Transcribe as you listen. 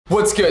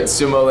What's good,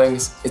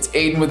 Sumolings? It's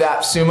Aiden with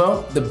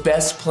AppSumo, the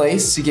best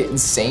place to get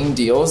insane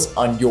deals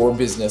on your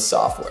business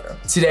software.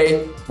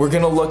 Today, we're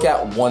gonna look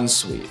at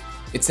OneSuite.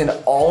 It's an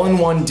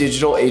all-in-one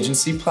digital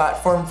agency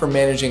platform for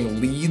managing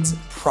leads,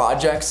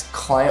 projects,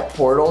 client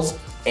portals,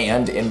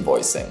 and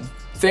invoicing.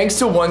 Thanks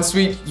to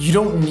OneSuite, you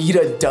don't need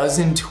a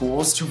dozen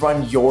tools to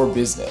run your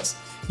business.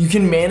 You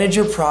can manage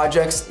your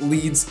projects,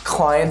 leads,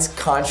 clients,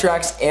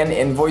 contracts, and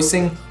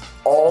invoicing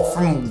all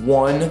from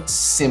one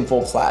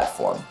simple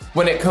platform.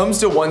 When it comes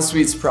to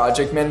OneSuite's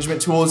project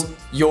management tools,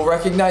 you'll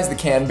recognize the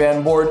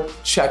Kanban board,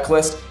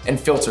 checklist, and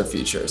filter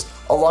features,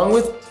 along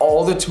with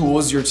all the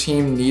tools your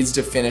team needs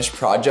to finish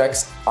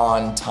projects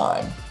on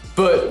time.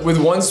 But with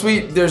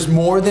OneSuite, there's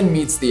more than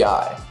meets the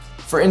eye.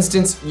 For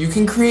instance, you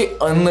can create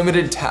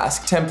unlimited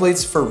task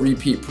templates for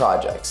repeat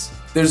projects.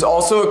 There's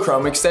also a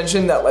Chrome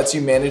extension that lets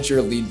you manage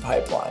your lead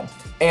pipeline.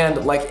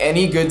 And like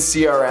any good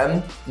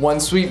CRM,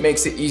 OneSuite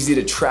makes it easy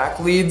to track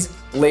leads,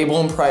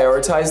 label and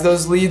prioritize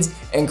those leads,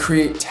 and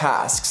create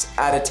tasks,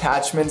 add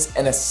attachments,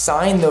 and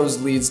assign those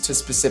leads to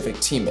specific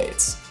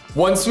teammates.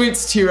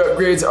 OneSuite's tier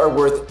upgrades are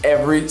worth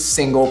every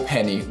single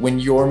penny when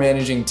you're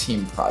managing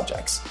team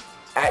projects.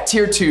 At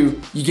tier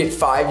 2, you get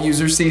 5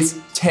 user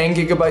seats, 10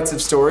 gigabytes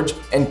of storage,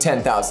 and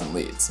 10,000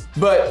 leads.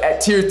 But at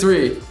tier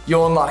 3,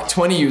 you'll unlock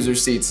 20 user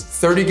seats,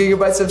 30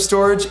 gigabytes of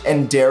storage,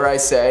 and dare I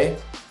say,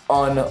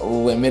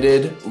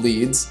 unlimited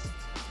leads.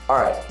 All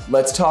right,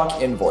 let's talk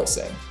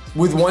invoicing.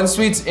 With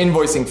OneSuite's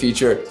invoicing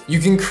feature, you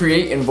can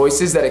create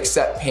invoices that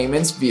accept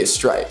payments via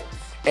Stripe.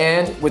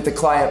 And with the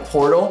client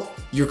portal,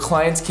 your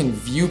clients can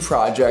view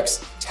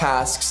projects,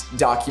 tasks,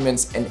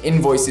 documents, and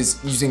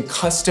invoices using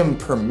custom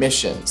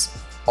permissions,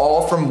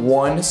 all from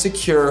one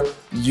secure,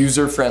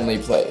 user-friendly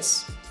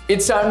place.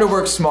 It's time to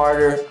work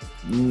smarter,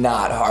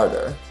 not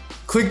harder.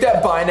 Click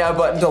that Buy Now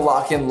button to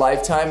lock in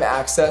lifetime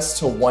access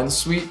to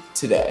OneSuite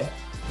today.